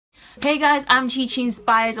Hey guys, I'm Chi Chi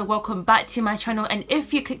Inspires and welcome back to my channel. And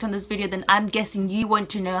if you clicked on this video, then I'm guessing you want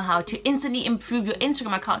to know how to instantly improve your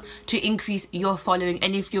Instagram account to increase your following.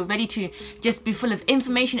 And if you're ready to just be full of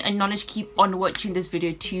information and knowledge, keep on watching this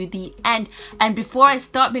video to the end. And before I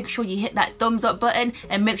start, make sure you hit that thumbs up button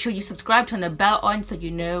and make sure you subscribe, turn the bell on so you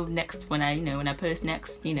know next when I post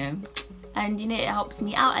next, and it helps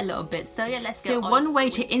me out a little bit. So yeah, let's go on. One way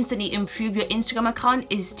to instantly improve your Instagram account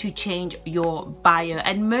is to change your bio.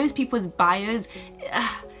 And most people's bios,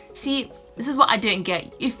 see, this is what I don't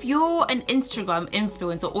get. If you're an Instagram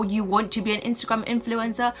influencer or you want to be an Instagram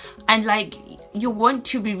influencer and you want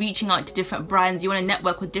to be reaching out to different brands, you want to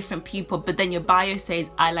network with different people, but then your bio says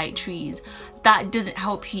I like trees, that doesn't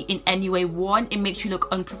help you in any way. One, it makes you look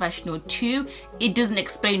unprofessional. Two, it doesn't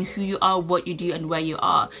explain who you are, what you do, and where you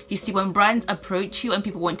are. You see, when brands approach you and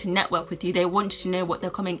people want to network with you, they want to know what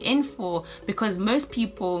they're coming in for, because most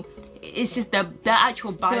people, it's just their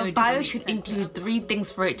actual bio. So bio should include 3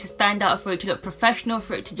 things for it to stand out, for it to look professional,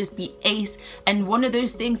 for it to just be ace. And one of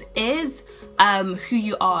those things is who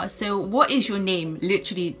you are. So what is your name?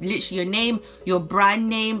 Literally your name, your brand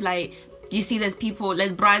name. Like, you see, there's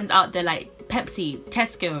brands out there like Pepsi,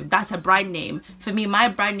 Tesco, that's a brand name. For me, my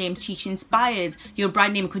brand name's Chi Chi Inspires. Your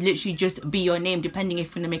brand name could literally just be your name, depending if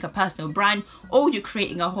you're gonna make a personal brand or you're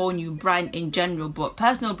creating a whole new brand in general. But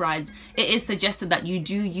personal brands, it is suggested that you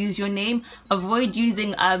do use your name. Avoid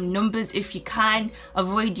using numbers if you can.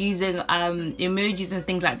 Avoid using emojis and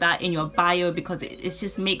things like that in your bio, because it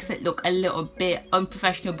just makes it look a little bit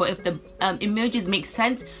unprofessional. But if the emojis make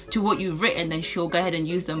sense to what you've written, then sure, go ahead and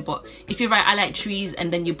use them. But if you write I like trees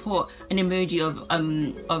and then you put an emoji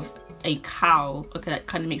of a cow, okay, that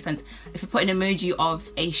kind of makes sense. If you put an emoji of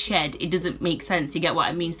a shed, it doesn't make sense. You get what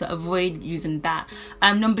I mean? So avoid using that.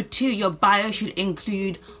 Number 2, your bio should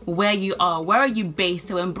include where you are. Where are you based?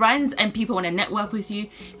 So when brands and people want to network with you,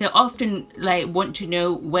 they often want to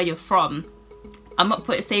know where you're from. I'm not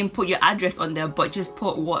saying put your address on there, but just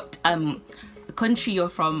put what country you're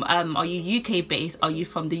from. Are you UK based? Are you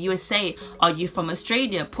from the USA? Are you from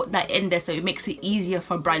Australia? Put that in there so it makes it easier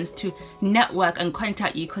for brands to network and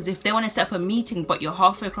contact you, because if they want to set up a meeting but you're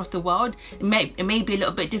halfway across the world, it may be a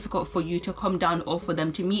little bit difficult for you to come down or for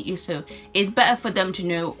them to meet you. So it's better for them to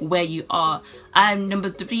know where you are. And number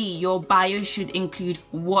 3, your bio should include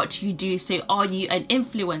what you do. So are you an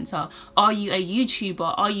influencer? Are you a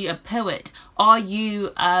YouTuber? Are you a poet? Are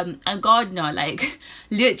you a gardener?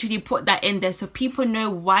 Literally put that in there so people know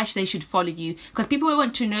why they should follow you, because people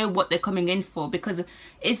want to know what they're coming in for. Because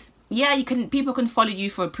it's, yeah, people can follow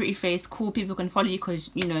you for a pretty face, cool. People can follow you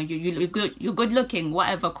because you're good looking,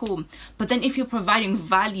 whatever, cool. But then if you're providing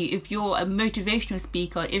value, if you're a motivational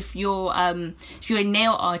speaker, if you're a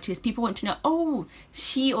nail artist, people want to know, oh,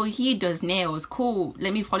 she or he does nails, cool,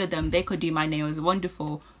 let me follow them, they could do my nails,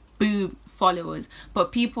 wonderful, boom, followers.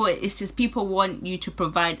 But it's just people want you to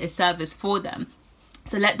provide a service for them.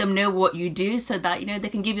 So let them know what you do so that they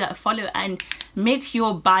can give you that follow. And make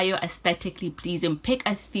your bio aesthetically pleasing. Pick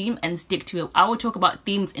a theme and stick to it. I will talk about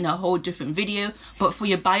themes in a whole different video, but for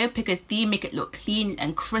your bio, pick a theme, make it look clean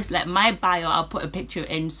and crisp. Like my bio, I'll put a picture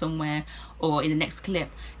in somewhere or in the next clip,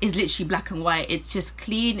 is literally black and white. It's just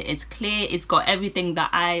clean, it's clear, it's got everything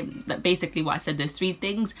that basically what I said, those 3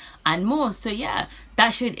 things and more. So yeah,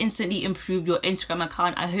 that should instantly improve your Instagram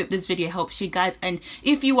account. I hope this video helps you guys, and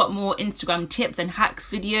if you want more Instagram tips and hacks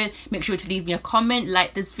video, make sure to leave me a comment,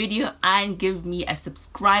 like this video, and give me a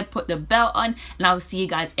subscribe, put the bell on, and I'll see you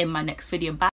guys in my next video. Bye.